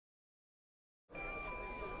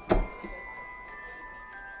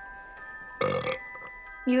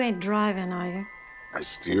You ain't driving, are you? I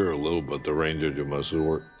steer a little, but the ranger do most of the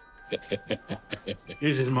work.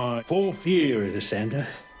 This is my 4th year as a Santa.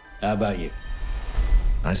 How about you?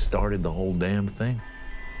 I started the whole damn thing.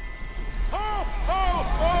 Ho, ho,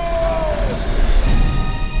 ho!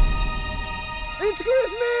 It's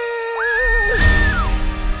Christmas!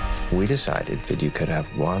 We decided that you could have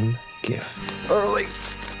one gift. Early.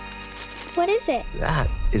 What is it? That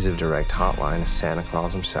is a direct hotline to Santa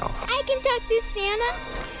Claus himself. I can talk to Santa.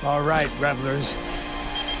 All right, revelers.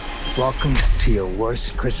 Welcome to your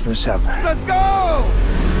worst Christmas ever. Let's go!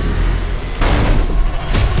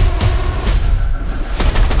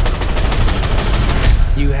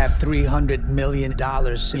 You have $300 million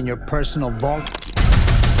in your personal vault.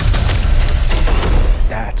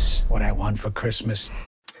 That's what I want for Christmas.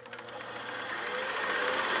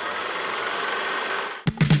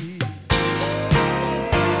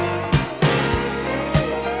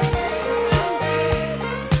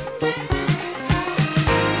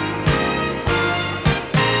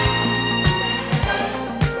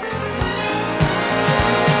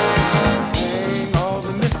 Hang all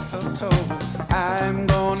the mistletoe. I'm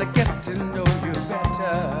gonna get to know you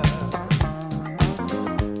better.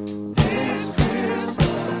 This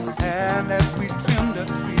Christmas, and as we trim the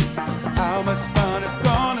tree, how much fun it's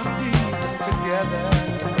gonna be together.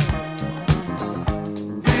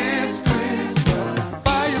 This Christmas,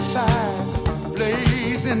 firesides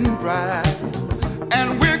blazing bright,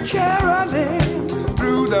 and we're caroling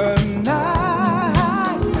through the night.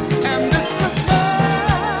 And this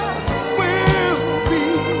Christmas will be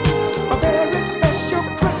a very special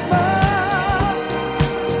Christmas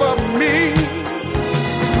for me.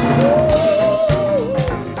 Woo!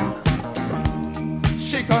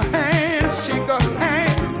 Shake a hand, shake a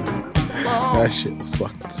hand. Oh. That shit was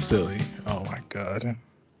fucking silly. Oh my god.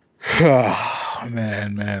 Oh, man.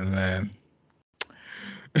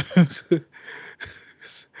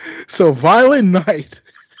 So Violent Night.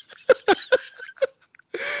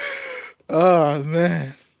 Oh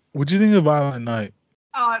man. What'd you think of Violent Night?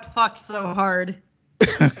 Oh, it fucked so hard.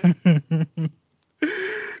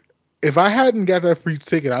 If I hadn't got that free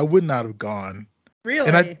ticket, I would not have gone. Really?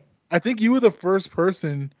 And I think you were the first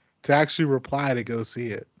person to actually reply to go see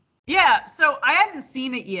it. Yeah, so I hadn't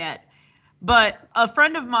seen it yet, but a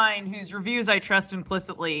friend of mine whose reviews I trust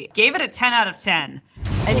implicitly gave it a 10 out of 10.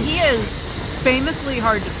 And he is famously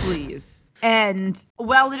hard to please. And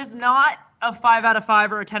while it is not a 5 out of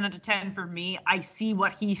 5 or a 10 out of 10 for me, I see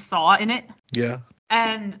what he saw in it. Yeah.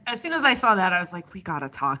 And as soon as I saw that, I was like, we got to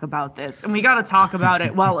talk about this. And we got to talk about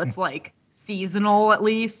it while it's like seasonal at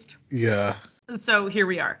least. Yeah. So here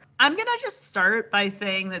we are. I'm going to just start by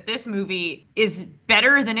saying that this movie is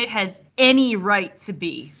better than it has any right to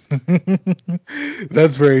be.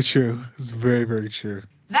 That's very true. It's very, very true.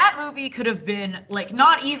 That movie could have been, like,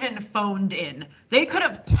 not even phoned in. They could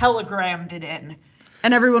have telegrammed it in.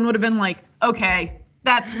 And everyone would have been like, okay,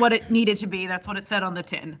 that's what it needed to be. That's what it said on the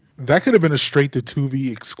tin. That could have been a straight to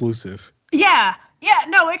Tubi exclusive. Yeah,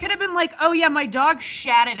 no, it could have been like, oh yeah, my dog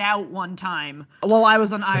shat it out one time while I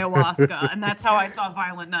was on ayahuasca, and that's how I saw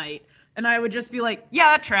Violent Night. And I would just be like,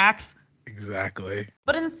 yeah, that tracks. Exactly.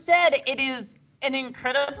 But instead, it is an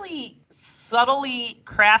incredibly subtly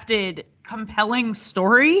crafted, compelling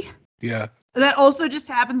story. Yeah. That also just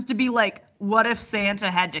happens to be like, what if Santa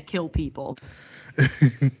had to kill people?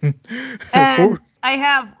 And I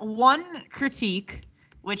have one critique,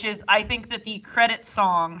 which is I think that the credit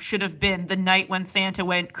song should have been The Night When Santa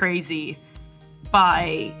Went Crazy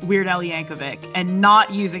by Weird Al Yankovic, and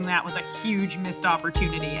not using that was a huge missed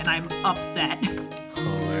opportunity, and I'm upset.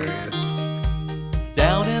 Hilarious.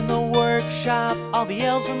 Down in the workshop, all the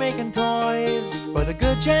elves were making toys for the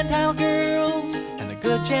good Gentile girls and the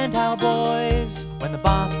good Gentile boys. When the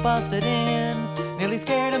boss busted in, nearly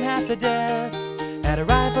scared him half to death, had a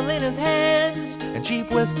rifle in his hands and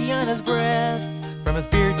cheap whiskey on his breath. From his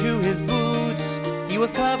beard to his boots, he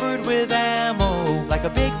was covered with ammo, like a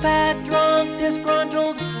big fat drunk,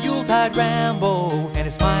 disgruntled Yuletide Rambo. And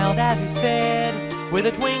he smiled as he said, with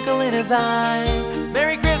a twinkle in his eye,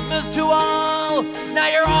 Merry Christmas to all, now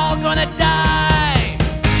you're all gonna die.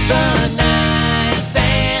 The night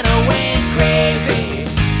Santa went crazy,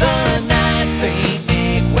 the night Saint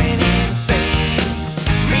Nick went insane,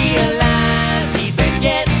 realized he'd been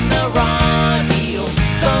getting the raw deal,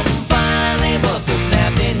 something finally must have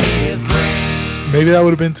snapped in his brain. Maybe that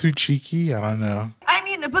would have been too cheeky. I don't know. I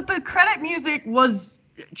mean, but the credit music was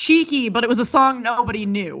cheeky, but it was a song nobody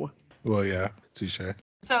knew. Well, yeah, touche.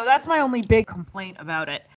 So that's my only big complaint about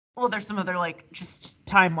it. Well, there's some other, like, just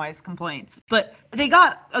time-wise complaints. But they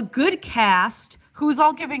got a good cast who's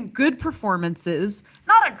all giving good performances.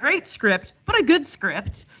 not a great script, but a good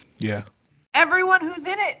script. Yeah. Everyone who's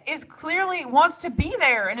in it is clearly wants to be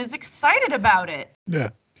there and is excited about it. Yeah.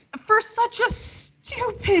 For such a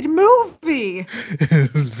stupid movie.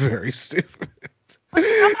 It's very stupid. But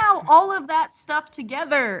somehow all of that stuff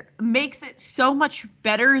together makes it so much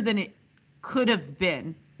better than it could have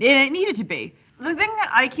been. And it needed to be. The thing that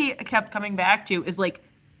I kept coming back to is like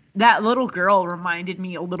that little girl reminded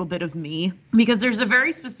me a little bit of me, because there's a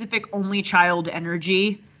very specific only child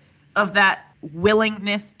energy of that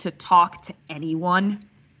willingness to talk to anyone.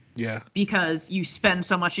 Yeah. Because you spend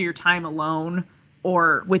so much of your time alone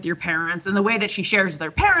or with your parents, and the way that she shares with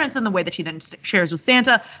her parents and the way that she then shares with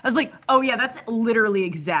Santa, I was like, oh yeah, that's literally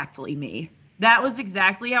exactly me. That was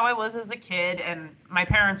exactly how I was as a kid, and my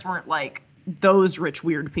parents weren't like those rich,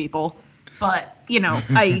 weird people. But, you know,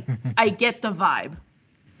 I get the vibe.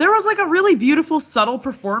 There was like a really beautiful, subtle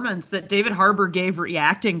performance that David Harbour gave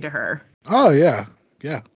reacting to her. Oh, yeah.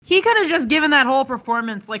 Yeah. He could have just given that whole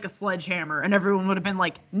performance like a sledgehammer, and everyone would have been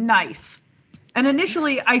like, nice. And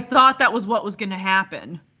initially, I thought that was what was going to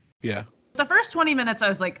happen. Yeah. The first 20 minutes, I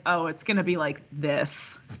was like, oh, it's going to be like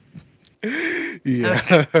this.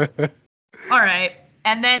 Yeah. Okay. All right.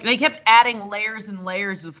 And then they kept adding layers and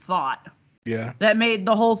layers of thought. Yeah. That made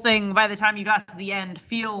the whole thing, by the time you got to the end,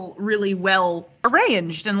 feel really well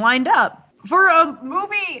arranged and lined up. For a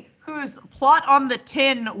movie whose plot on the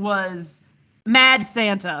tin was Mad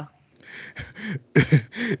Santa.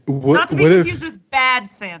 Not to be confused with Bad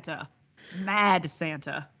Santa. Mad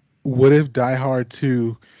Santa. What if Die Hard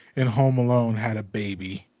 2 and Home Alone had a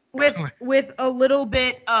baby? With a little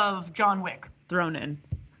bit of John Wick thrown in.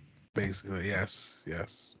 Basically, yes.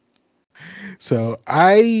 So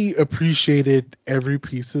I appreciated every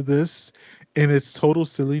piece of this in its total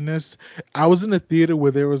silliness. I was in a theater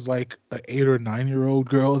where there was like an 8 or 9-year-old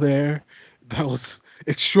girl there that was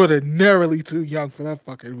extraordinarily too young for that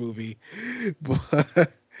fucking movie.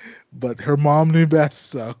 But her mom knew best,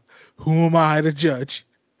 so who am I to judge?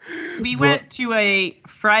 We went to a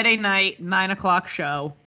Friday night 9:00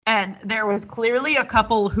 show, and there was clearly a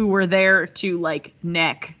couple who were there to like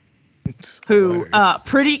neck, who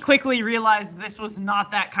pretty quickly realized this was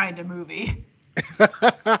not that kind of movie.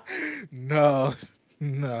 No.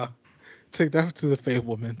 Take that to the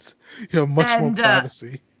Fablemans. You have much more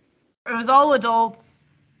privacy. It was all adults.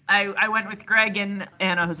 I went with Greg and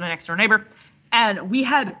Anna, who's my next door neighbor, and we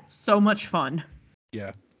had so much fun.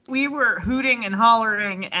 Yeah. We were hooting and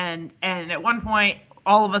hollering, and at one point,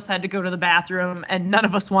 all of us had to go to the bathroom, and none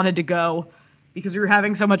of us wanted to go because we were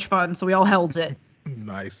having so much fun, so we all held it.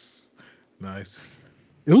 Nice.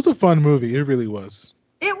 It was a fun movie. It really was.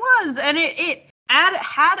 It was, and it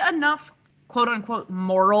had enough quote-unquote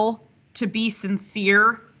moral to be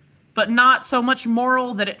sincere, but not so much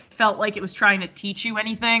moral that it felt like it was trying to teach you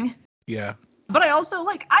anything. Yeah. But I also,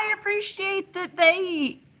 I appreciate that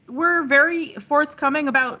they were very forthcoming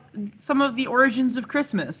about some of the origins of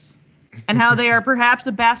Christmas and how they are perhaps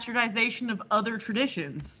a bastardization of other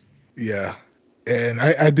traditions. Yeah. And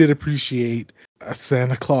I did appreciate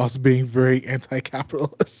Santa Claus being very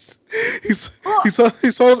anti-capitalist. He saw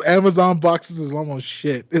those Amazon boxes as almost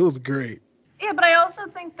shit. It was great. Yeah, but I also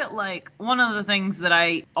think that, one of the things that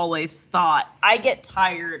I always thought, I get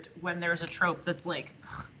tired when there's a trope that's like,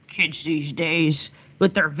 kids these days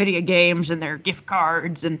with their video games and their gift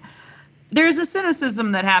cards, and there's a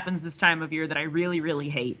cynicism that happens this time of year that I really, really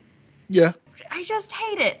hate. Yeah. I just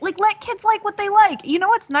hate it. Let kids like what they like. You know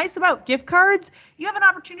what's nice about gift cards? You have an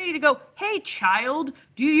opportunity to go, hey, child,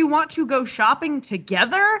 do you want to go shopping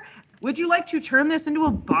together? Would you like to turn this into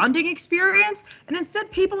a bonding experience? And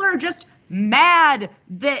instead, people are just mad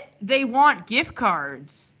that they want gift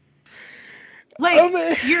cards.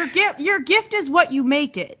 Your gift is what you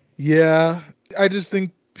make it. Yeah. I just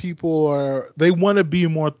think people they want to be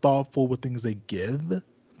more thoughtful with things they give.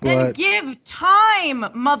 Then give time,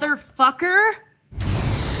 motherfucker.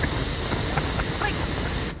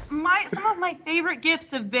 Some of my favorite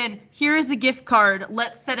gifts have been, here is a gift card,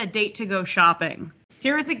 let's set a date to go shopping.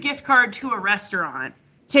 Here is a gift card to a restaurant.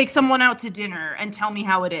 Take someone out to dinner and tell me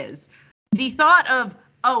how it is. The thought of,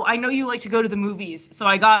 oh, I know you like to go to the movies, so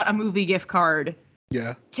I got a movie gift card.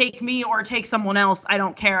 Yeah. Take me or take someone else, I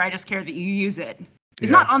don't care, I just care that you use it.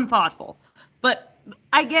 It's not unthoughtful. But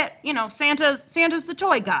I get, Santa's the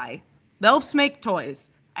toy guy. The elves make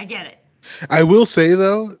toys. I get it. I will say,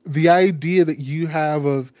 though, the idea that you have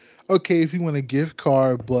of, okay, if you want a gift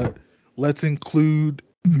card, but let's include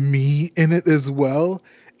me in it as well,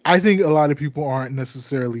 I think a lot of people aren't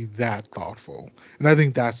necessarily that thoughtful. And I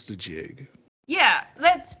think that's the jig. Yeah,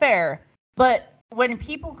 that's fair. But when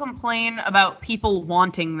people complain about people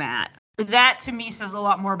wanting that, that to me says a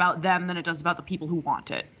lot more about them than it does about the people who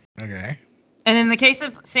want it. Okay. And in the case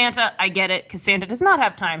of Santa, I get it, because Santa does not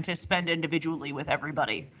have time to spend individually with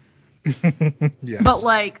everybody. Yes. But,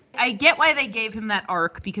 like, I get why they gave him that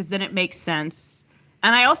arc, because then it makes sense.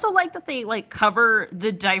 And I also like that they, like, cover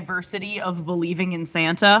the diversity of believing in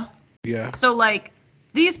Santa. Yeah. So, like,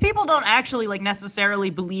 these people don't actually, like,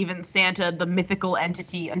 necessarily believe in Santa, the mythical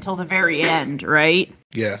entity, until the very end, right?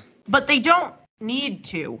 Yeah. But they don't need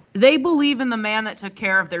to. They believe in the man that took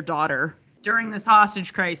care of their daughter during this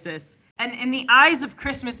hostage crisis. And in the eyes of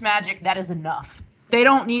Christmas magic, that is enough. They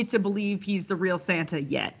don't need to believe he's the real Santa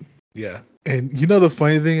yet. Yeah. And you know the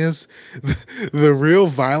funny thing is, the real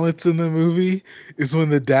violence in the movie is when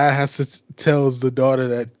the dad has to tells the daughter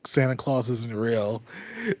that Santa Claus isn't real.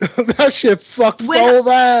 That shit sucks so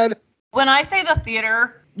bad. When I say the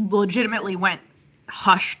theater legitimately went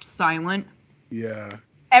hushed silent, Yeah.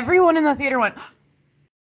 everyone in the theater went,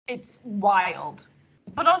 it's wild.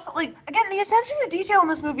 But also, like, again, the attention to detail in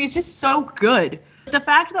this movie is just so good. The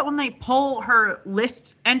fact that when they pull her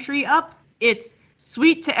list entry up, it's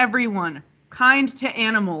sweet to everyone, kind to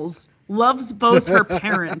animals, loves both her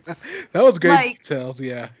parents. That was great Like, details.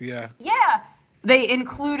 Yeah. Yeah. Yeah. They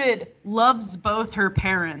included loves both her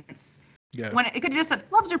parents. Yeah. When it could have just said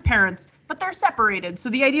loves her parents, but they're separated. So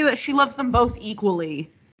the idea that she loves them both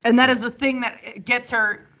equally, and that is a thing that gets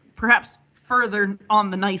her perhaps further on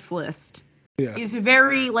the nice list, is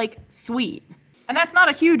very, like, sweet. And that's not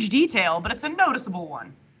a huge detail, but it's a noticeable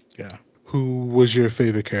one. Yeah. Who was your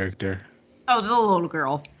favorite character? Oh, the little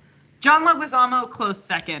girl. John Leguizamo, close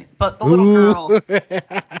second, but the little girl.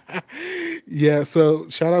 Yeah, so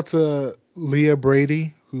shout out to Leah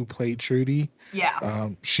Brady, who played Trudy. Yeah.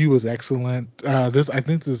 She was excellent. I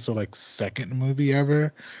think this is her, like, second movie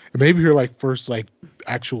ever. Maybe her, like, first, like,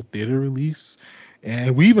 actual theater release.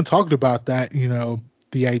 And we even talked about that, you know,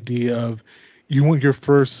 the idea of you want your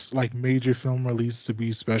first, like, major film release to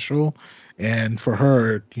be special. And for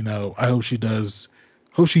her, you know, I hope she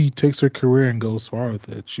takes her career and goes far with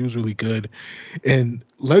it. She was really good. And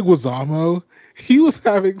Leguizamo, he was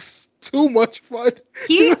having too much fun.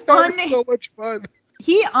 He was having so much fun.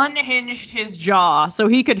 He unhinged his jaw so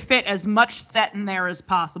he could fit as much set in there as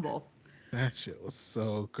possible. That shit was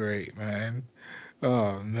so great, man.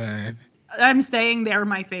 Oh, man. I'm saying they're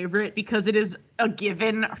my favorite because it is a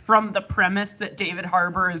given from the premise that David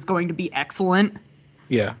Harbour is going to be excellent.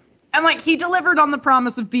 Yeah. And, like, he delivered on the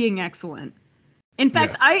promise of being excellent. In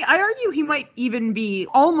fact, I argue he might even be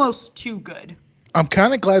almost too good. I'm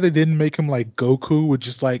kind of glad they didn't make him like Goku, which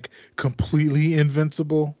is, like, completely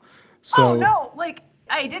invincible. So, oh, no. Like,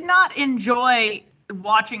 I did not enjoy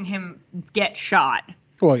watching him get shot.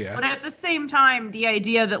 Well, yeah. But at the same time, the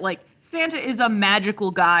idea that, like, Santa is a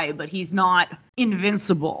magical guy, but he's not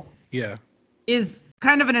invincible. Yeah. Is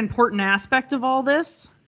kind of an important aspect of all this.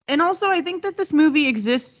 And also, I think that this movie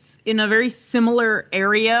exists in a very similar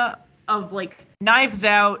area of, like, Knives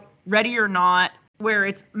Out, Ready or Not, where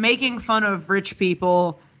it's making fun of rich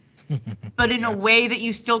people, but in a way that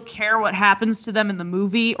you still care what happens to them in the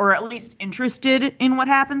movie, or at least interested in what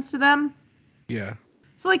happens to them. Yeah.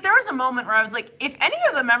 So, like, there was a moment where I was like, if any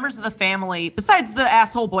of the members of the family, besides the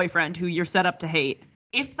asshole boyfriend who you're set up to hate,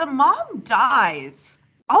 if the mom dies,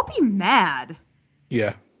 I'll be mad.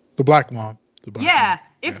 Yeah. The black mom.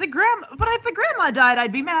 If the grandma died,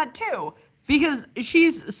 I'd be mad too. Because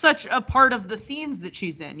she's such a part of the scenes that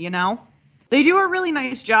she's in, you know? They do a really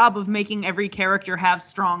nice job of making every character have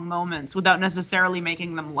strong moments without necessarily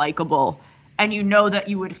making them likable. And you know that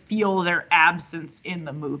you would feel their absence in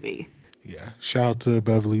the movie. Yeah. Shout out to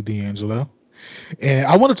Beverly D'Angelo. And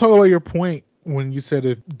I want to talk about your point when you said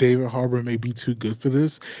if David Harbour may be too good for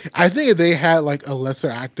this. I think if they had, like, a lesser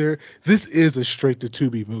actor, this is a straight to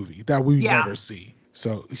Tubi movie that we never see.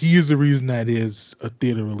 So he is the reason that is a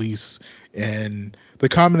theater release. And the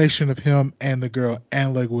combination of him and the girl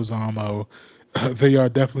and Leguizamo, they are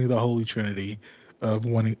definitely the holy trinity of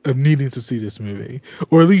needing to see this movie,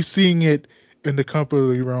 or at least seeing it in the comfort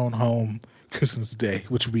of your own home Christmas Day,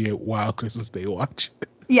 which would be a wild Christmas Day watch.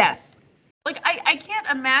 Yes. Like, I can't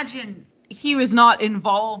imagine he was not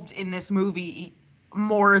involved in this movie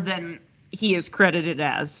more than he is credited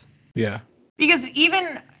as. Yeah. Because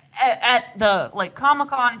even at the, like,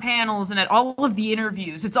 Comic-Con panels and at all of the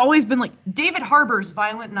interviews, it's always been, like, David Harbour's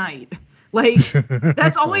Violent Night. Like,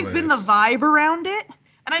 that's always been the vibe around it.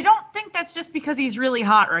 And I don't think that's just because he's really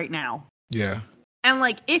hot right now. Yeah. And,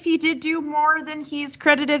 like, if he did do more than he's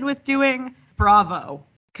credited with doing, bravo.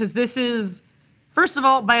 Because this is, first of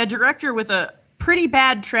all, by a director with a pretty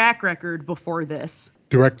bad track record before this.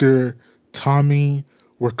 Director Tommy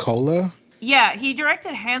Wirkola? Yeah, he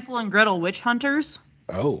directed Hansel and Gretel Witch Hunters.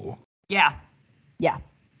 Oh. Yeah. Yeah.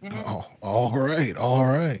 Oh, all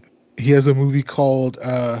right. He has a movie called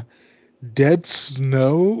Dead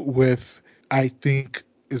Snow with, I think,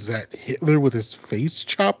 is that Hitler with his face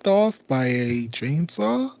chopped off by a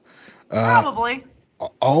chainsaw? Probably.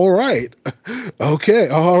 All right. Okay,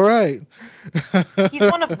 all right. He's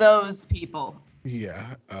one of those people.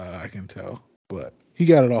 Yeah, I can tell. But he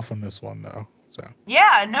got it off on this one, though. So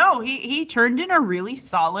Yeah, no, he turned in a really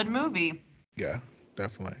solid movie. yeah,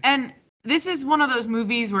 definitely. And this is one of those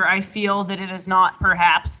movies where I feel that it is not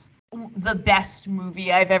perhaps the best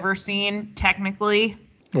movie I've ever seen, technically.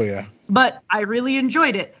 Oh yeah. But I really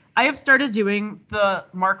enjoyed it. I have started doing the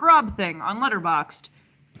Mark Robb thing on Letterboxd,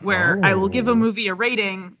 where I will give a movie a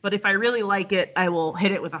rating, but if I really like it, I will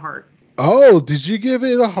hit it with a heart. Oh, did you give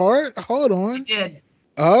it a heart? Hold on. I did.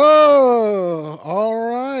 Oh, all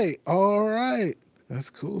right. That's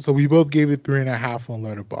cool. So we both gave it 3.5 on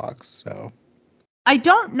Letterboxd. So I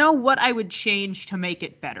don't know what I would change to make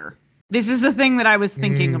it better. This is a thing that I was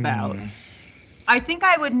thinking about. I think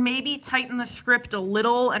I would maybe tighten the script a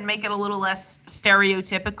little and make it a little less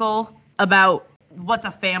stereotypical about what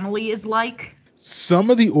the family is like. some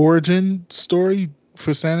of the origin story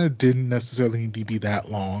for Santa didn't necessarily need to be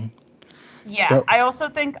that long. Yeah, I also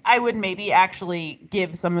think I would maybe actually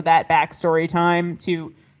give some of that backstory time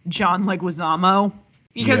to John Leguizamo.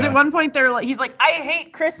 Because at one point he's like, I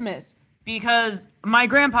hate Christmas because my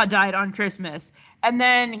grandpa died on Christmas. And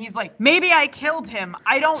then he's like, maybe I killed him.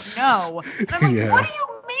 I don't know. And I'm like, what do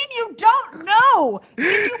you mean you don't know?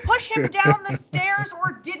 Did you push him down the stairs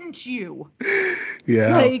or didn't you?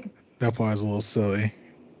 Yeah, Like, that part is a little silly.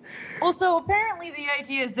 Also, apparently the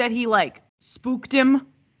idea is that he, like, spooked him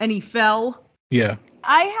and he fell. Yeah.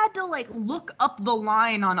 I had to, look up the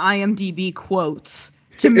line on IMDb quotes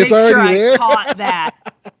to make sure I caught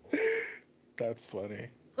that. That's funny.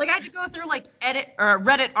 I had to go through,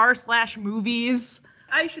 Reddit r/movies.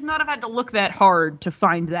 I should not have had to look that hard to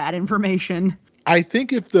find that information. I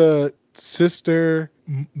think if the sister,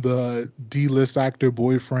 the D-list actor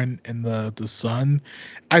boyfriend, and the son,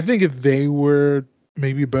 I think if they were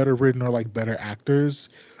maybe better written or better actors,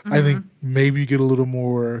 I think maybe you get a little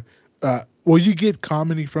more, you get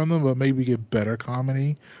comedy from them, but maybe you get better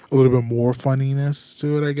comedy, a little bit more funniness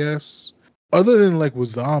to it, I guess. Other than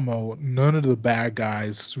Leguizamo, none of the bad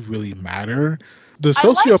guys really matter. The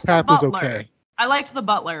sociopath is okay. I liked the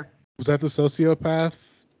butler. Was that the sociopath?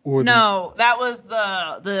 No, that was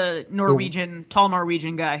the Norwegian, tall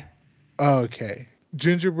Norwegian guy. Okay.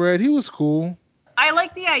 Gingerbread, he was cool. I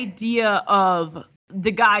like the idea of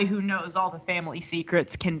the guy who knows all the family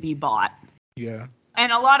secrets can be bought. Yeah.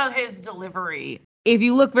 And a lot of his delivery, if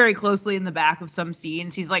you look very closely in the back of some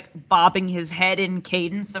scenes, he's bobbing his head in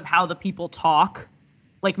cadence of how the people talk,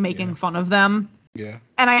 making fun of them. Yeah.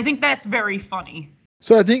 And I think that's very funny.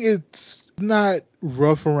 So I think it's not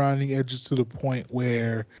rough around the edges to the point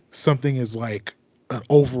where something is an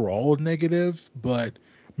overall negative, but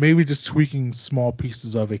maybe just tweaking small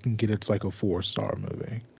pieces of it can get it to a 4-star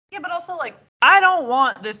movie. Yeah, but also I don't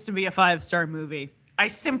want this to be a 5-star movie. I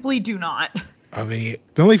simply do not. I mean,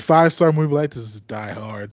 the only 5-star movie like this is Die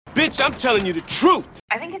Hard. Bitch, I'm telling you the truth.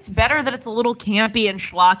 I think it's better that it's a little campy and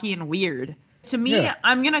schlocky and weird. To me,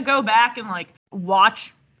 I'm going to go back and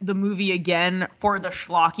watch the movie again for the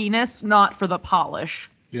schlockiness, not for the polish.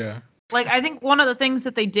 Yeah. I think one of the things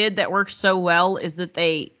that they did that works so well is that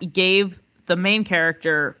they gave the main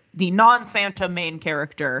character, the non-Santa main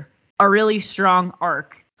character, a really strong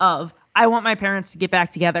arc of, I want my parents to get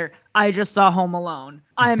back together. I just saw Home Alone.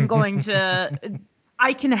 I'm going to,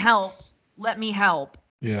 I can help. Let me help.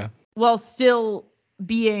 Yeah. While still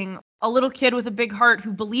being a little kid with a big heart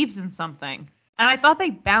who believes in something. And I thought they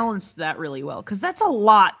balanced that really well, because that's a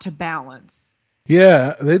lot to balance.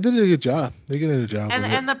 Yeah, they did a good job. They did a good job.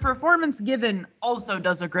 And the performance given also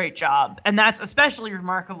does a great job. And that's especially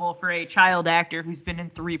remarkable for a child actor who's been in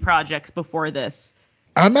 3 projects before this.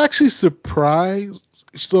 I'm actually surprised.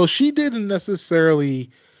 So she didn't necessarily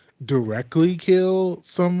directly kill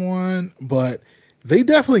someone, but they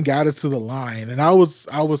definitely got it to the line. And I was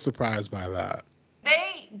surprised by that.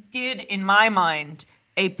 They did, in my mind,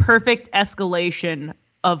 a perfect escalation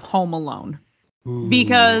of Home Alone. Ooh.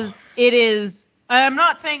 Because it is, I'm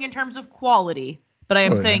not saying in terms of quality, but I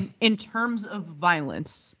am saying in terms of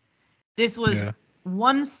violence. This was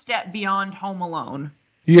one step beyond Home Alone.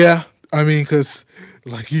 Yeah, I mean, because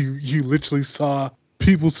you literally saw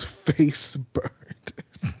people's face burned.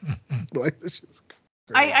 This is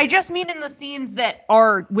crazy. I just mean in the scenes that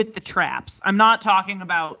are with the traps. I'm not talking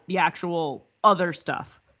about the actual other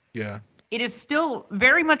stuff. Yeah. It is still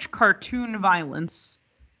very much cartoon violence.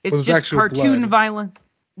 It's Well, just cartoon blood. violence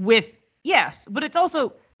with, yes, but it's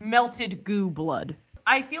also melted goo blood.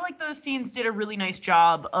 I feel like those scenes did a really nice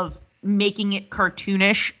job of making it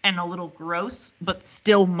cartoonish and a little gross, but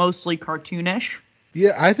still mostly cartoonish.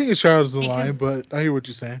 Yeah, I think it straddles the line, Because- but I hear what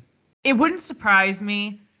you're saying. It wouldn't surprise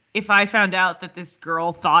me if I found out that this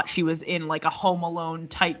girl thought she was in like a Home Alone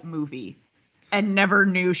type movie and never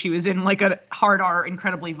knew she was in like a hard R,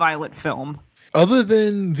 incredibly violent film. Other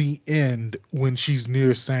than the end when she's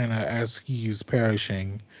near Santa as he's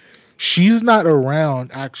perishing, she's not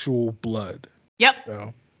around actual blood. Yep.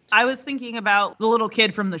 So I was thinking about the little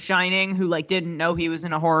kid from The Shining who like didn't know he was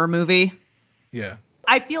in a horror movie. yeah,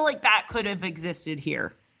 I feel like that could have existed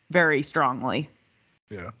here very strongly.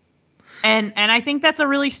 yeah. And I think that's a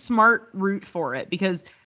really smart route for it, because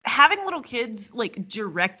having little kids like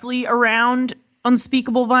directly around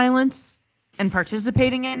unspeakable violence and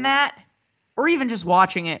participating in that, or even just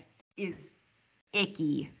watching it, is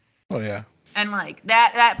icky. Oh yeah. And like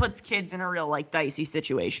that puts kids in a real like dicey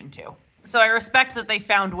situation too. So I respect that they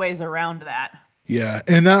found ways around that. Yeah,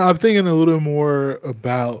 and now I'm thinking a little more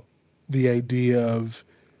about the idea of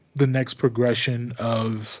the next progression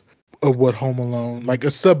of what Home Alone, like a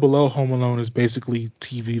step below Home Alone is basically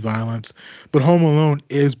TV violence, but Home Alone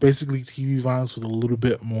is basically TV violence with a little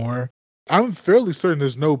bit more. I'm fairly certain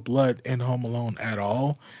there's no blood in Home Alone at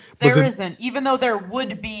all. There isn't, even though there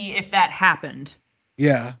would be if that happened.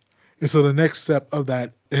 Yeah. And so the next step of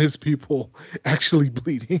that is people actually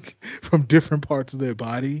bleeding from different parts of their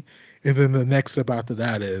body. And then the next step after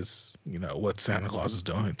that is, what Santa Claus is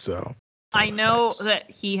doing. So I know that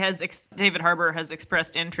David Harbour has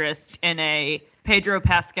expressed interest in a Pedro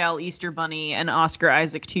Pascal Easter Bunny and Oscar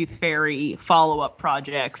Isaac Tooth Fairy follow-up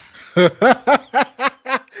projects. That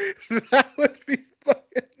would be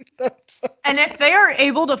fucking nuts. And if they are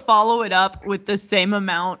able to follow it up with the same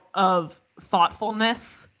amount of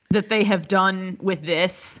thoughtfulness that they have done with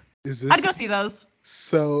this, I'd go see those.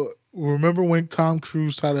 So remember when Tom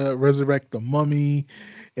Cruise tried to resurrect the mummy?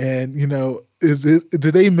 And is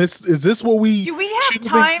this what we do? We have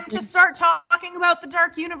time to start talking about the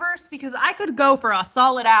Dark Universe, because I could go for a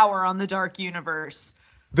solid hour on the Dark Universe.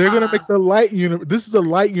 They're gonna make the light universe. This is the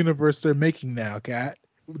light universe they're making now, Kat.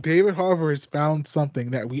 David Harbour has found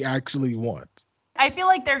something that we actually want. I feel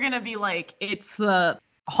like they're gonna be like, it's the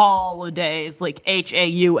holidays, like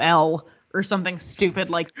HAUL or something stupid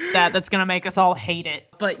like that. That's gonna make us all hate it.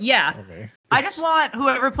 But yeah. Okay. I just want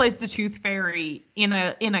whoever plays the Tooth Fairy in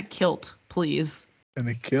a kilt, please. In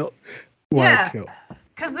a kilt? Why a kilt?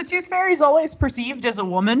 Because the Tooth Fairy is always perceived as a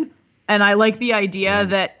woman, and I like the idea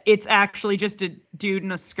that it's actually just a dude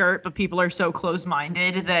in a skirt, but people are so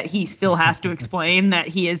close-minded that he still has to explain that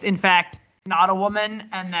he is, in fact, not a woman,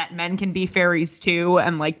 and that men can be fairies too,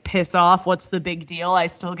 and like piss off, what's the big deal? I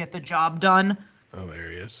still get the job done.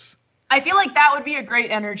 Hilarious. I feel like that would be a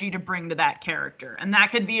great energy to bring to that character. And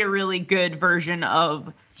that could be a really good version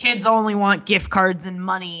of kids only want gift cards and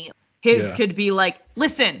money. His could be like,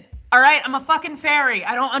 listen, all right, I'm a fucking fairy.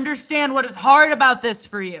 I don't understand what is hard about this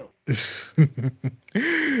for you.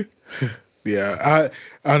 Yeah,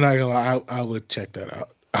 I'm not gonna lie, I would check that out.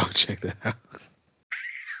 I'll check that out.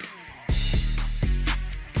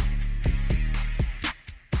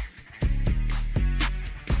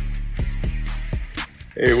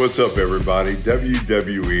 Hey, what's up, everybody?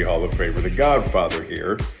 WWE Hall of Famer, The Godfather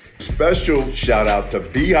here. Special shout out to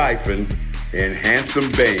B-Hyphen and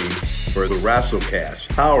Handsome Bane for the WrestleCast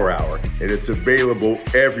Power Hour, and it's available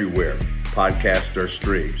everywhere podcasts are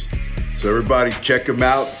streams. So everybody check them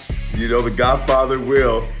out. The Godfather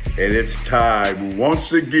will, and it's time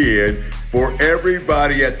once again for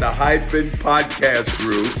everybody at the Hyphen Podcast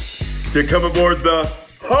Group to come aboard the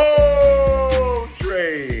Ho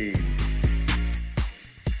Train.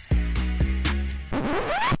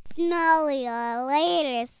 Smell your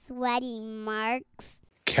latest sweaty marks.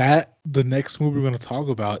 Kat, the next movie we're going to talk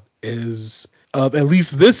about is, at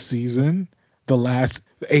least this season, the last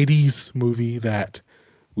 80s movie that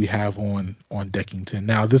we have on Deckington.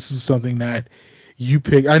 Now, this is something that you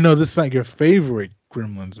pick. I know this is not your favorite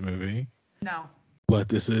Gremlins movie. No. But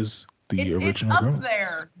this is the original It's up Gremlins.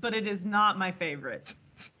 there, but it is not my favorite.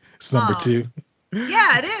 It's number 2.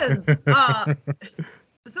 Yeah, it is.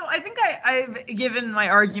 So I think I've given my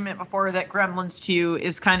argument before that Gremlins 2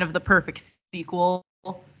 is kind of the perfect sequel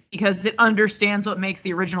because it understands what makes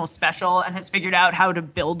the original special and has figured out how to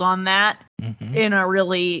build on that in a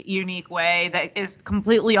really unique way that is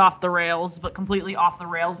completely off the rails, but completely off the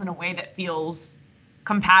rails in a way that feels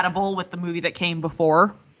compatible with the movie that came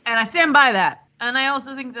before. And I stand by that. And I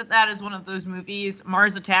also think that is one of those movies.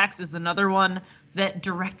 Mars Attacks is another one that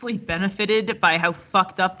directly benefited by how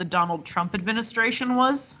fucked up the Donald Trump administration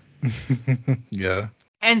was. Yeah.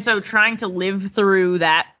 And so trying to live through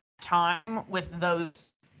that time with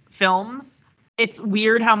those films, it's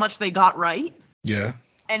weird how much they got right. Yeah.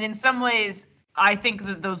 And in some ways, I think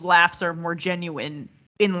that those laughs are more genuine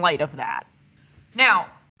in light of that. Now,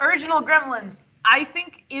 original Gremlins, I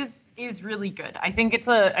think is really good. I think it's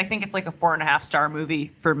like a 4.5 star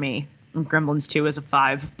movie for me. And Gremlins 2 is a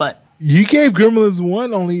 5, but You gave Gremlins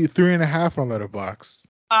 1 only 3.5 on Letterboxd.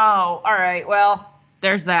 oh, all right. Well,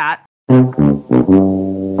 there's that. So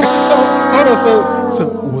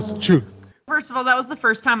what's the truth? First of all, that was the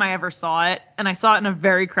first time I ever saw it, and I saw it in a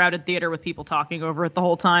very crowded theater with people talking over it the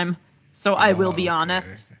whole time. So I will be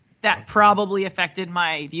honest, that probably affected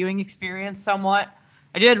my viewing experience somewhat.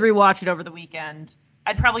 I did rewatch it over the weekend.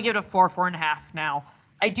 I'd probably give it a 4.5 now.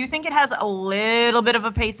 I do think it has a little bit of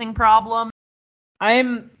a pacing problem.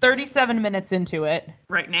 I'm 37 minutes into it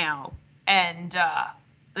right now, and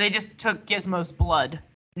they just took Gizmo's blood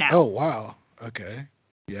now. Oh, wow. Okay.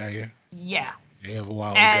 Yeah. Yeah. You have a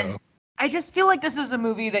while And to go. I just feel like this is a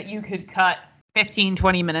movie that you could cut 15,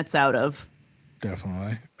 20 minutes out of.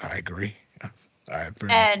 Definitely. I agree. I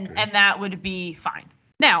pretty much agree. And that would be fine.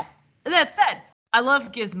 Now, that said, I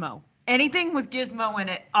love Gizmo. Anything with Gizmo in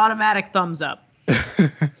it, automatic thumbs up.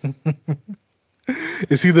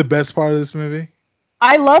 Is he the best part of this movie?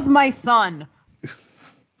 I love my son.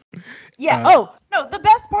 Yeah. The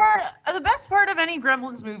best part of any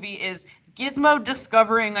Gremlins movie is Gizmo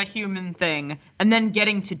discovering a human thing and then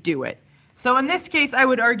getting to do it. So in this case, I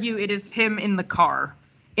would argue it is him in the car.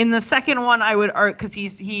 In the second one, I would argue because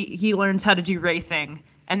he learns how to do racing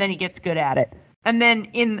and then he gets good at it. And then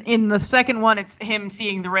in the second one, it's him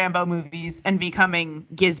seeing the Rambo movies and becoming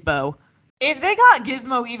Gizmo. If they got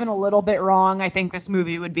Gizmo even a little bit wrong, I think this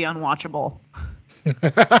movie would be unwatchable.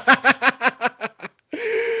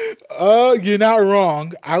 You're not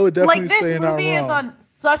wrong. I would definitely say you're not wrong. Like, this movie is on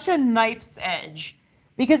such a knife's edge.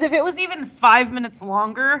 Because if it was even 5 minutes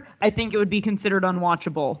longer, I think it would be considered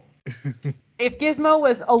unwatchable. If Gizmo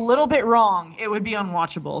was a little bit wrong, it would be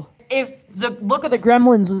unwatchable. If the look of the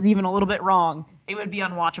Gremlins was even a little bit wrong, it would be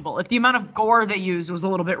unwatchable. If the amount of gore they used was a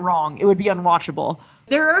little bit wrong, it would be unwatchable.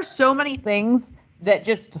 There are so many things that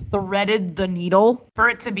just threaded the needle for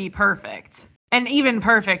it to be perfect. And even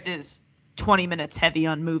perfect is 20 minutes heavy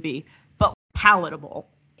on movie, but palatable.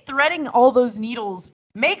 Threading all those needles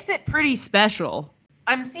makes it pretty special.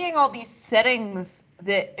 I'm seeing all these settings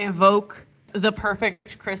that evoke the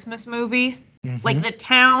perfect Christmas movie. Mm-hmm. Like, the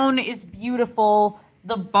town is beautiful.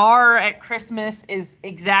 The bar at Christmas is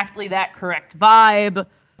exactly that correct vibe.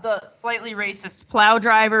 The slightly racist plow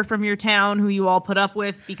driver from your town who you all put up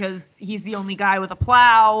with because he's the only guy with a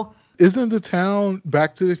plow. Isn't the town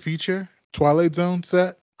Back to the Future, Twilight Zone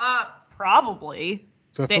set? Probably.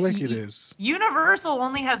 So I feel like it is. Universal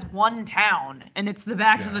only has one town, and it's the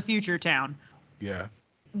Back to the Future town. Yeah.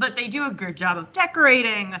 But they do a good job of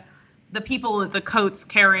decorating, the people with the coats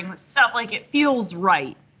carrying stuff, like it feels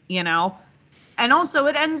right, you know? And also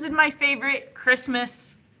it ends in my favorite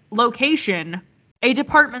Christmas location, a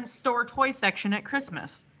department store toy section at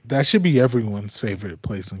Christmas. That should be everyone's favorite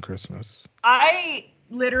place on Christmas. I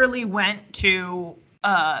literally went to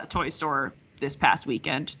a toy store this past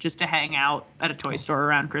weekend just to hang out at a toy store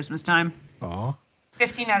around Christmas time. Aw.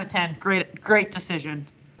 15 out of 10. Great decision.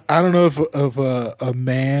 I don't know if a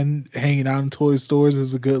man hanging out in toy stores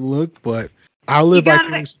is a good look, but I'll live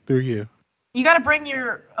vicariously through you. You got to bring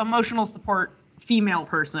your emotional support female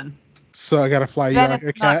person. So I got to fly you out like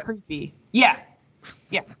a cat? Then it's not creepy. Yeah.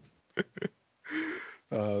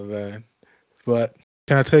 Oh, man. But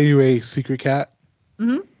can I tell you a secret cat?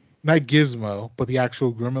 Mm-hmm. Not Gizmo, but the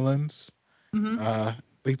actual Gremlins. Mm-hmm.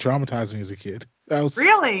 They traumatized me as a kid.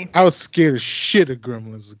 Really? I was scared as shit of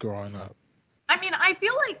Gremlins growing up. I mean, I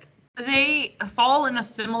feel like they fall in a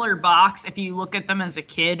similar box if you look at them as a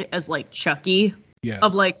kid as like Chucky. Yeah.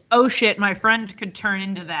 Of like, oh shit, my friend could turn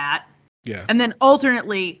into that. Yeah. And then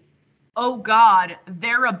alternately, oh god,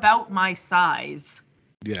 they're about my size.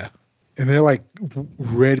 Yeah. And they're like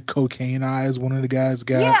red cocaine eyes one of the guys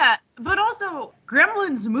got. Yeah, but also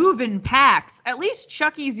Gremlins move in packs. At least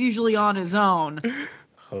Chucky's usually on his own.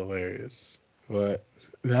 Hilarious. But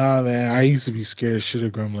nah, man, I used to be scared of shit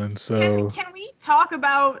of Gremlins. So can we talk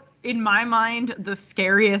about, in my mind, the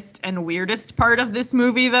scariest and weirdest part of this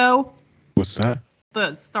movie, though? What's that?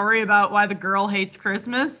 The story about why the girl hates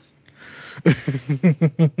Christmas.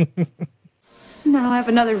 Now I have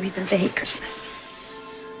another reason to hate Christmas.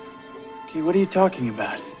 Okay, what are you talking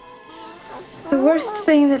about? The worst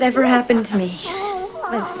thing that ever happened to me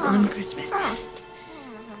was on Christmas. Oh,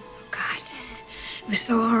 God. It was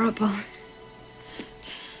so horrible.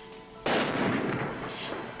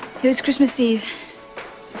 It was Christmas Eve.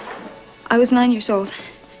 I was 9 years old.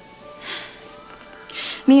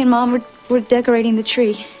 Me and Mom were decorating the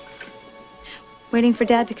tree, waiting for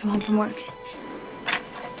Dad to come home from work.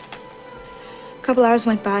 A couple hours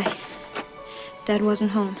went by. Dad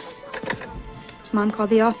wasn't home. Mom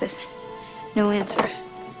called the office. No answer.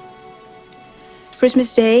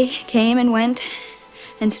 Christmas Day came and went,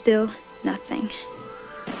 and still nothing.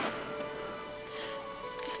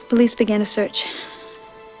 So the police began a search.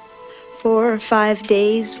 4 or 5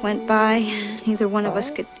 days went by. Neither one of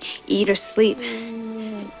us could eat or sleep.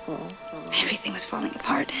 Everything was falling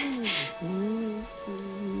apart.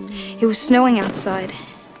 It was snowing outside.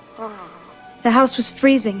 The house was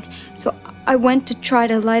freezing, so I went to try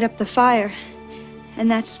to light up the fire.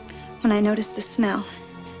 And that's when I noticed the smell.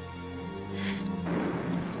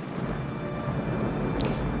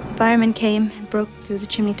 The firemen came and broke through the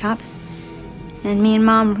chimney top. And me and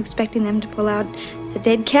Mom were expecting them to pull out a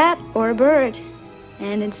dead cat or a bird.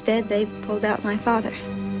 And instead, they pulled out my father.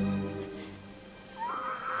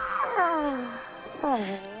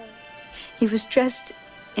 He was dressed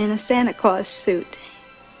in a Santa Claus suit.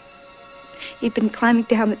 He'd been climbing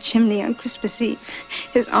down the chimney on Christmas Eve,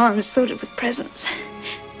 his arms loaded with presents.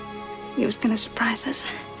 He was going to surprise us.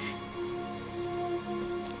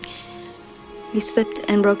 He slipped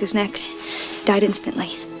and broke his neck. Died instantly.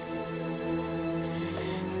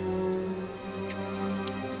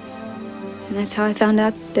 And that's how I found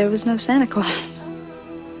out there was no Santa Claus.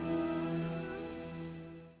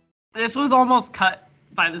 This was almost cut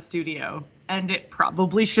by the studio, and it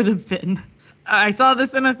probably should have been. I saw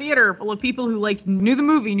this in a theater full of people who knew the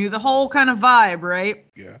movie, knew the whole kind of vibe, right?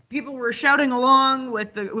 Yeah. People were shouting along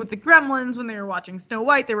with the Gremlins when they were watching Snow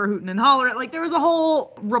White. They were hooting and hollering. There was a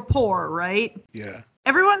whole rapport, right? Yeah.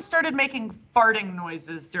 Everyone started making farting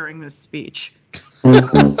noises during this speech. This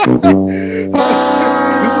was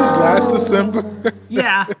last December.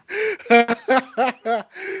 Yeah.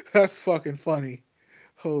 That's fucking funny.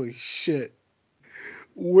 Holy shit.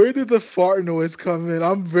 Where did the fart noise come in?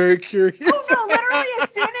 I'm very curious. Oh no, literally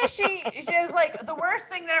as soon as she was like, the worst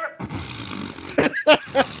thing that ever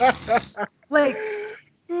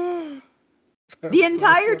the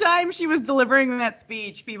entire time she was delivering that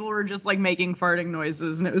speech, people were just making farting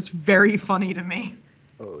noises, and it was very funny to me.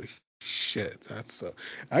 Holy shit, that's so.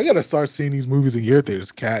 I gotta start seeing these movies in your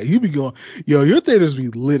theaters, Kat. You be going, yo, your theaters be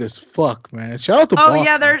lit as fuck, man. Shout out to Boston. Oh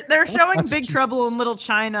yeah, they're showing Big Trouble in Little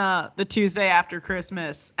China the Tuesday after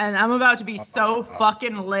Christmas, and I'm about to be so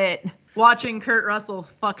fucking lit watching Kurt Russell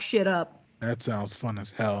fuck shit up. That sounds fun as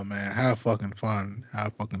hell, man. Have fucking fun.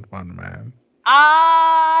 Have fucking fun, man.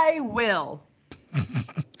 I will.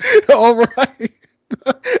 All right.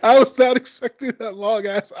 I was not expecting that long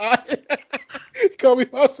ass eye. Caught me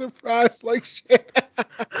by surprise like shit. I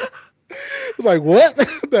was like, what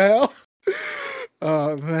the hell?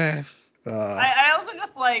 Oh, man. I also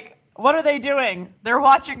just what are they doing? They're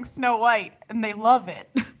watching Snow White, and they love it.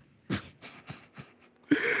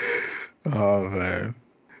 Oh, man.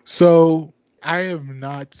 So, I have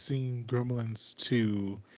not seen Gremlins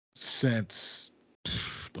 2 since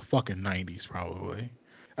the fucking 90s, probably.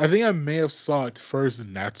 I think I may have saw it first,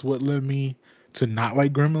 and that's what led me to not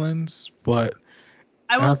like Gremlins, but...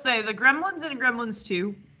 I will say, the Gremlins in Gremlins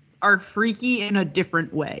 2 are freaky in a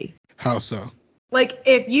different way. How so?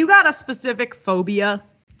 If you got a specific phobia,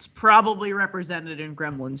 it's probably represented in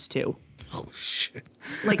Gremlins 2. Oh, shit.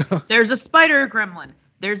 There's a spider gremlin.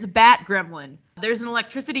 There's a bat gremlin. There's an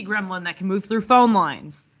electricity gremlin that can move through phone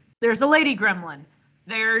lines. There's a lady gremlin.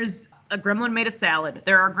 There's a gremlin made of salad.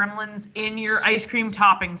 There are gremlins in your ice cream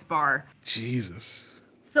toppings bar. Jesus.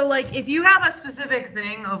 So, if you have a specific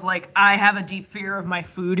thing of, I have a deep fear of my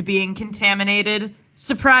food being contaminated,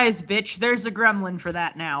 surprise, bitch, there's a gremlin for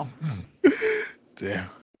that now. Damn.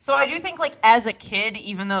 So I do think, as a kid,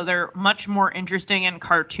 even though they're much more interesting and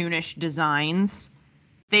cartoonish designs,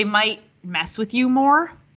 they might mess with you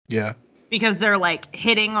more. Yeah. Because they're,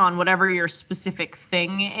 hitting on whatever your specific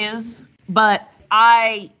thing is. But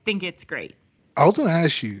I think it's great. I was going to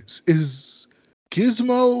ask you, is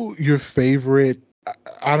Gizmo your favorite?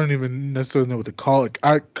 I don't even necessarily know what to call it.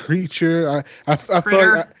 Creature? I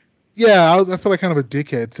feel like... I feel like kind of a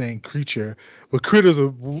dickhead saying creature, but critter's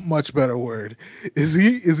a much better word. Is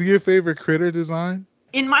he your favorite critter design?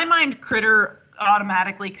 In my mind, critter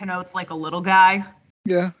automatically connotes a little guy.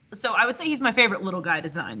 Yeah. So I would say he's my favorite little guy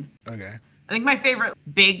design. Okay. I think my favorite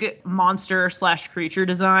big monster / creature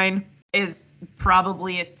design is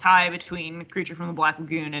probably a tie between Creature from the Black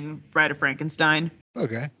Lagoon and Bride of Frankenstein.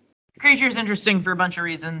 Okay. Creature's interesting for a bunch of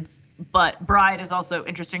reasons, but Bride is also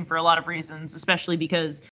interesting for a lot of reasons, especially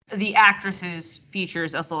because the actress's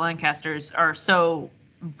features, Elsa Lancaster's, are so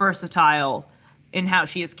versatile in how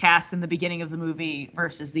she is cast in the beginning of the movie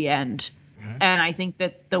versus the end. And I think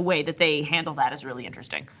that the way that they handle that is really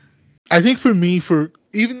interesting. I think for me, for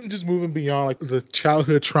even just moving beyond like the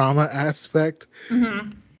childhood trauma aspect,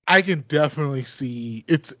 I can definitely see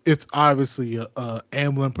it's obviously a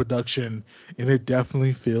Amblin production, and it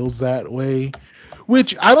definitely feels that way,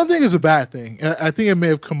 which I don't think is a bad thing. I think it may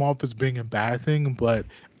have come off as being a bad thing, but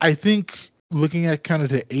I think looking at kind of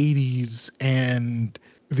the 80s and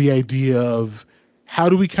the idea of how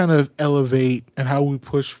do we kind of elevate and how we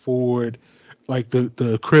push forward like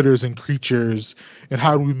the critters and creatures, and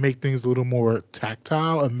how do we make things a little more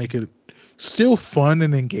tactile and make it still fun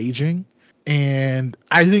and engaging. And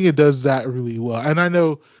I think it does that really well. And I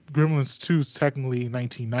know Gremlins 2 is technically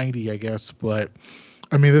 1990, I guess, but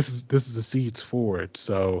I mean this is the seeds for it.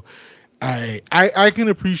 So I can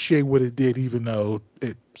appreciate what it did, even though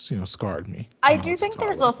it scarred me. I do think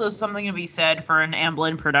there's also something to be said for an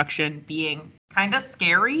Amblin production being kind of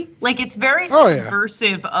scary. Like, it's very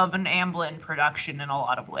subversive of an Amblin production in a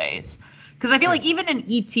lot of ways. Because I feel like even in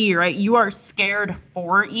E.T., right, you are scared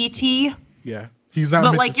for E.T. Yeah, he's not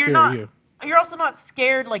meant to scare you. You're also not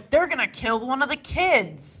scared, like, they're going to kill one of the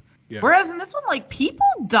kids. Yeah. Whereas in this one, like, people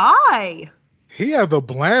die. He had the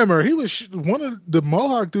blammer. He was one of the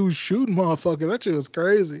Mohawk dudes shooting motherfucker. That shit was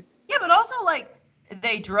crazy. Yeah, but also, like,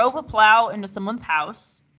 they drove a plow into someone's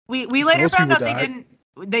house. We later found out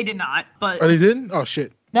they did not, but... Oh, they didn't? Oh,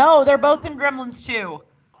 shit. No, they're both in Gremlins 2.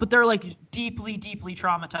 But they're, like, deeply, deeply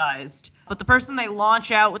traumatized. But the person they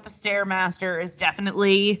launch out with the Stairmaster is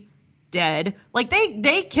definitely dead. Like,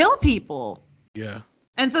 they kill people. Yeah.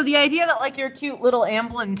 And so the idea that, like, your cute little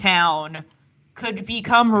Amblin town could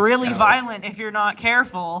become really violent if you're not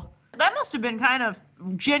careful, that must have been kind of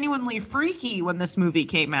genuinely freaky when this movie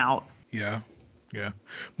came out. Yeah. Yeah.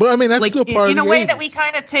 But, I mean, that's like, still part of the in a way 80s. that we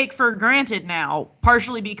kind of take for granted now,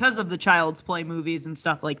 partially because of the Child's Play movies and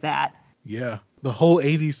stuff like that. Yeah. The whole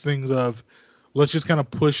 80s things of let's just kind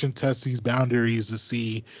of push and test these boundaries to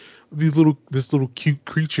see this little cute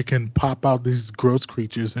creature can pop out these gross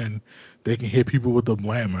creatures and they can hit people with a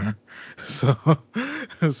blammer. So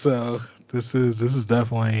this is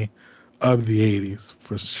definitely of the 80s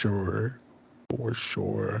for sure. For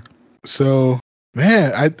sure. So,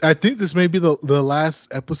 man, I think this may be the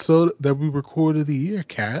last episode that we record of the year,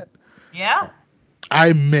 Kat. Yeah.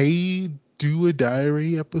 I may do a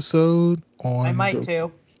diary episode on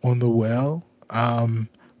on the well.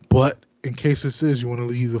 But in case this is, you want to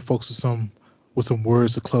leave the folks with some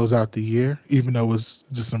words to close out the year, even though it's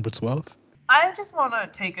December 12th. I just want to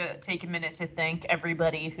take a minute to thank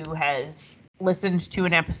everybody who has listened to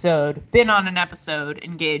an episode, been on an episode,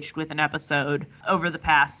 engaged with an episode over the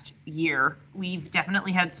past year. We've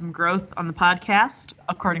definitely had some growth on the podcast,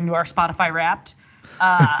 according to our Spotify Wrapped.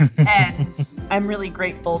 And I'm really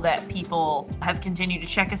grateful that people have continued to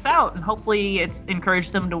check us out, and hopefully it's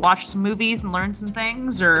encouraged them to watch some movies and learn some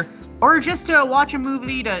things, or just to watch a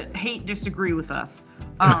movie to disagree with us.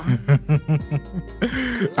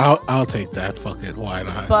 I'll take that. Fuck it. Why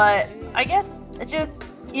not? But I guess just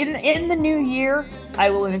in the new year, I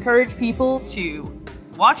will encourage people to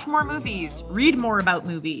watch more movies, read more about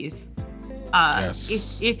movies.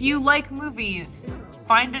 Yes. If you like movies,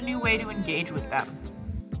 find a new way to engage with them.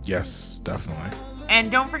 Yes, definitely.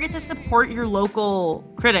 And don't forget to support your local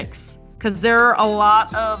critics, because there are a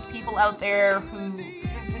lot of people out there who,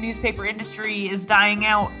 since the newspaper industry is dying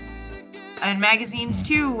out, and magazines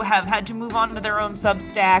too have had to move on to their own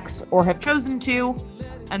Substacks or have chosen to,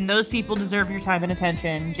 and those people deserve your time and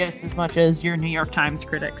attention just as much as your New York Times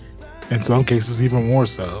critics. In some cases, even more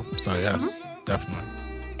so. So yes, definitely.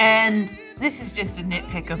 And this is just a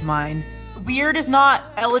nitpick of mine. Weird is not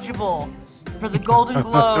eligible for the Golden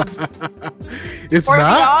Globes or the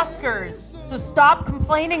Oscars, so stop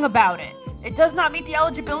complaining about it. It does not meet the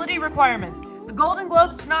eligibility requirements. The Golden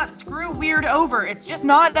Globes do not screw Weird over. It's just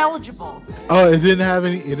not eligible. Oh, it didn't have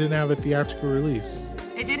a theatrical release.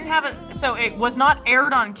 It didn't have a, so it was not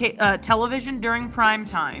aired on television during prime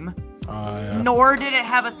time. Yeah. Nor did it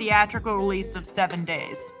have a theatrical release of 7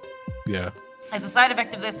 days. Yeah. As a side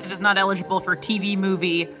effect of this, it is not eligible for TV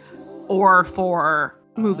movie or for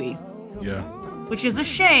movie. Yeah. Which is a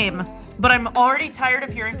shame, but I'm already tired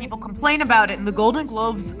of hearing people complain about it, and the Golden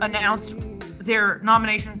Globes announced their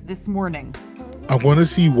nominations this morning. I want to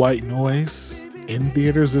see White Noise in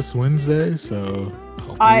theaters this Wednesday, so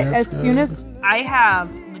as soon as I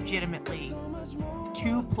have legitimately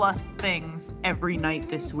 2+ things every night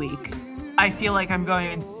this week, I feel like I'm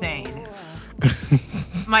going insane.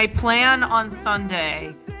 My plan on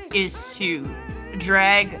Sunday is to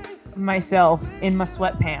drag myself in my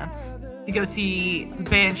sweatpants to go see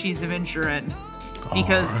Banshees of Inisherin,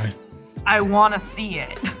 because I want to see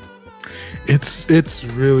it. It's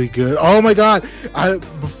really good. Oh my god.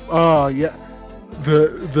 Yeah.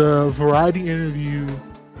 The Variety interview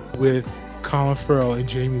with Colin Farrell and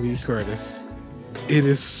Jamie Lee Curtis. It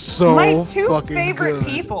is so my two fucking favorite good.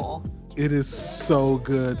 people. It is so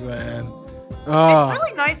good, man. It's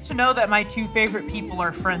really nice to know that my two favorite people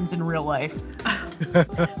are friends in real life.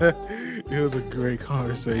 It was a great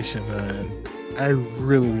conversation, man. I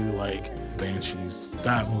really like Banshees.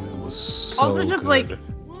 That movie was so also just good.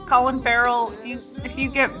 like Colin Farrell, if you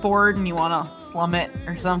get bored and you want to slum it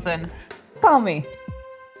or something, call me.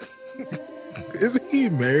 Isn't he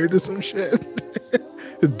married to some shit?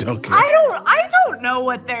 Don't care. I don't know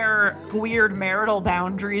what their weird marital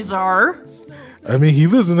boundaries are. I mean, he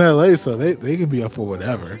lives in LA, so they can be up for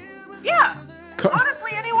whatever. Yeah.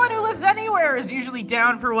 Honestly, anyone who lives anywhere is usually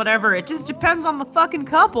down for whatever. It just depends on the fucking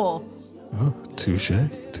couple. Oh, touche.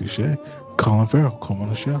 Colin Farrell, come on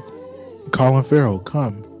the show. Colin Farrell,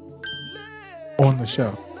 come on the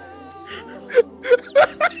show.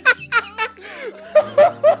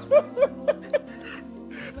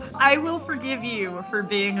 I will forgive you for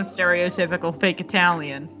being a stereotypical fake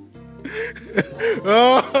Italian. You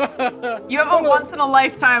have a once in a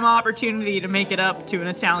lifetime opportunity to make it up to an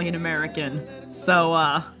Italian American.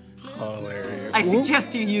 So, hilarious. I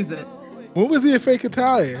suggest you use it. What was he a fake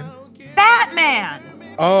Italian? Batman!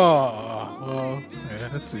 Oh, well,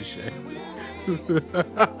 yeah, touche.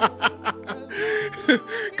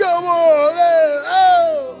 Come on, man!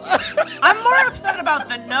 Oh! I'm more upset about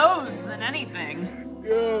the nose than anything.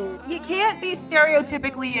 Yo. You can't be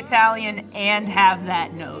stereotypically Italian and have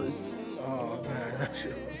that nose. Oh, man, that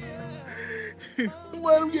shit was...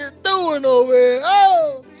 What are you doing over there?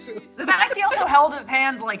 Oh! The fact he also held his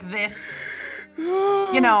hand like this,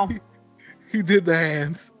 you know. He did the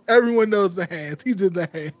hands. Everyone knows the hands. He did the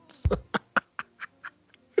hands.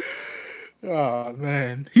 Oh,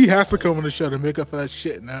 man. He has to come on the show to make up for that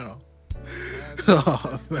shit now.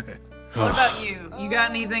 Oh, man. What about you? You got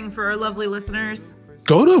anything for our lovely listeners?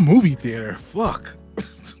 Go to a movie theater. Fuck.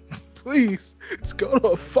 Please. Just go to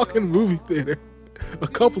a fucking movie theater. A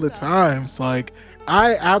couple of times. Like,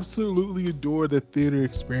 I absolutely adore the theater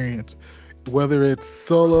experience. Whether it's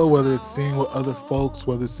solo, whether it's seeing with other folks,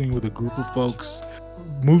 whether it's seeing with a group of folks.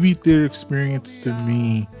 Movie theater experience to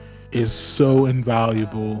me is so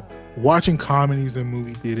invaluable. Watching comedies in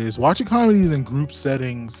movie theaters, watching comedies in group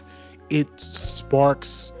settings, it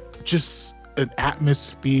sparks just an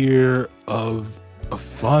atmosphere of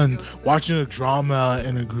fun. Watching a drama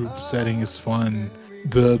in a group setting is fun.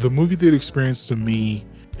 The movie theater experience to me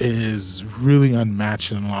is really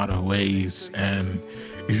unmatched in a lot of ways, and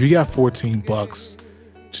if you got $14,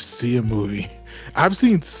 just see a movie. I've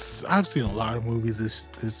seen a lot of movies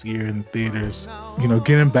this year in theaters. You know,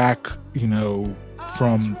 getting back, you know,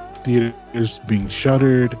 from theaters being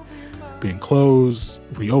shuttered, being closed,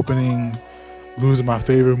 reopening, losing my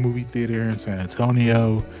favorite movie theater in San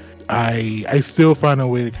Antonio. I still find a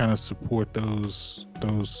way to kind of support those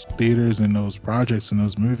theaters and those projects and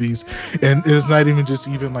those movies. And it's not even just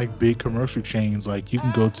even like big commercial chains. Like, you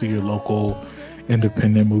can go to your local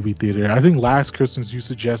independent movie theater. I think last Christmas you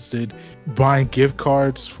suggested buying gift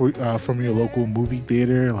cards for from your local movie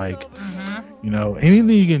theater. Like, you know, anything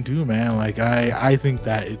you can do, man. Like, I think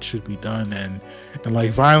that it should be done. And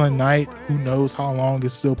like Violent Night, who knows how long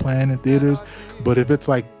it's still playing in theaters, but if it's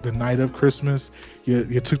like the night of Christmas,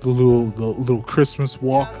 you took the little Christmas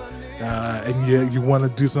walk, and you want to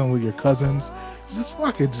do something with your cousins, just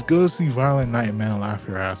fuck it, just go to see Violent Night, man, and laugh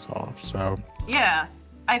your ass off. So yeah,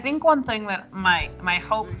 I think one thing that my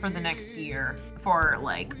hope for the next year, for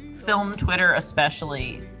like film Twitter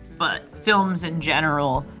especially, but films in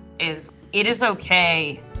general, is it is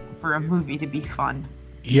okay for a movie to be fun.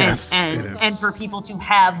 Yes, and for people to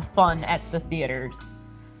have fun at the theaters.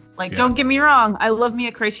 Like, don't get me wrong, I love me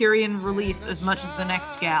a Criterion release as much as the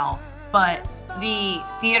next gal, but the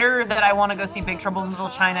theater that I want to go see Big Trouble in Little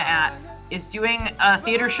China at is doing a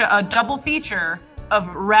theater show, a double feature of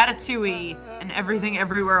Ratatouille and Everything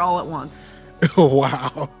Everywhere All at Once.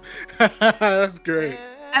 Wow. That's great.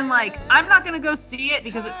 And like, I'm not gonna go see it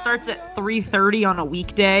because it starts at 3:30 on a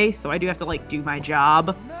weekday, so I do have to like do my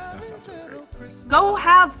job. That's not so great. Go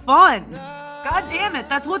have fun. God damn it,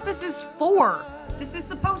 that's what this is for. This is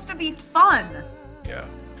supposed to be fun. Yeah.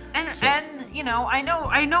 And you know, I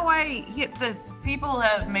know people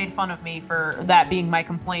have made fun of me for that being my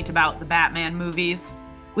complaint about the Batman movies,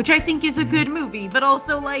 which I think is a good movie, but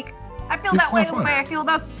also like I feel that way the way I feel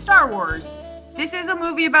about Star Wars. This is a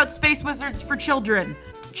movie about space wizards for children.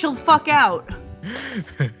 Chill the fuck out.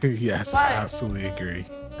 Yes, but absolutely agree.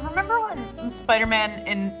 Remember when Spider-Man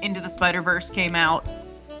Into the Spider-Verse came out?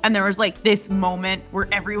 and there was like this moment where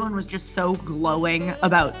everyone was just so glowing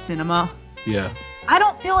about cinema. Yeah. I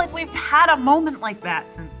don't feel like we've had a moment like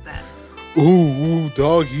that since then. Ooh,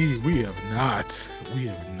 doggy, we have not. We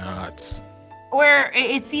have not. Where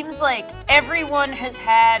it seems like everyone has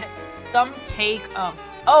had some take of,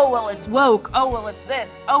 oh, well, it's woke. Oh, well, it's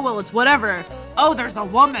this. Oh, well, it's whatever. Oh, there's a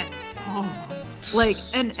woman. Oh. Like,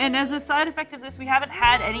 and as a side effect of this, we haven't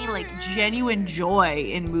had any, like, genuine joy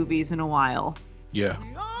in movies in a while. Yeah.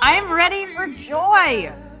 I am ready for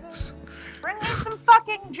joy. Bring me some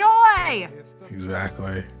fucking joy.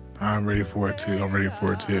 Exactly. I'm ready for it, too.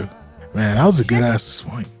 Man, that was a good-ass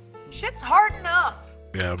point. Shit's hard enough.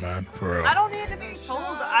 Yeah, man, for real. I don't need to be told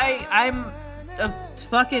I'm a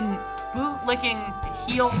fucking boot-licking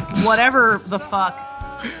heel whatever the fuck.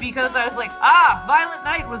 Because I was like, Violent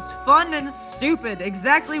Night was fun and stupid.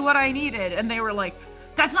 Exactly what I needed. And they were like,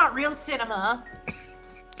 that's not real cinema.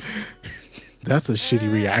 That's a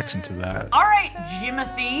shitty reaction to that. All right,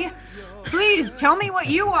 Jimothy. Please tell me what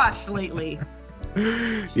you watched lately.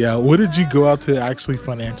 Yeah, what did you go out to actually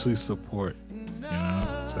financially support? You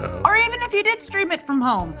know, so. Or even if you did stream it from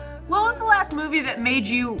home. What was the last movie that made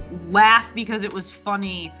you laugh because it was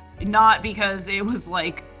funny, not because it was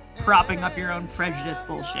like propping up your own prejudice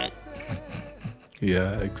bullshit?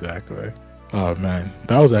 Yeah, exactly. Oh man,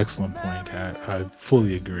 that was an excellent point, Kat. I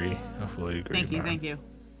fully agree. Thank you.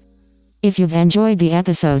 If you've enjoyed the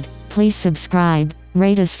episode, please subscribe,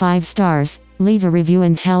 rate us 5 stars, leave a review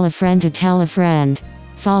and tell a friend to tell a friend.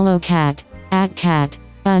 Follow Kat,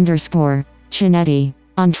 @Kat_Chinetti,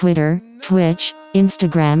 on Twitter, Twitch,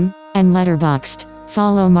 Instagram, and Letterboxd.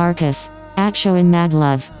 Follow Marcus,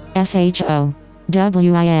 @ShowinMadlove,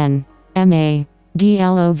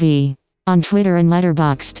 ShowinMadlov, on Twitter and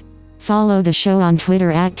Letterboxd. Follow the show on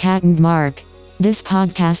Twitter @CatandMark. This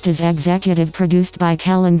podcast is executive produced by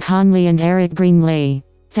Kellen Conley and Eric Greenlee.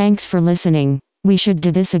 Thanks for listening. We should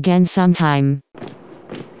do this again sometime.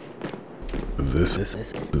 This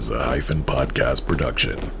is a Hyphen Podcast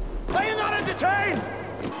production. Are you not entertained?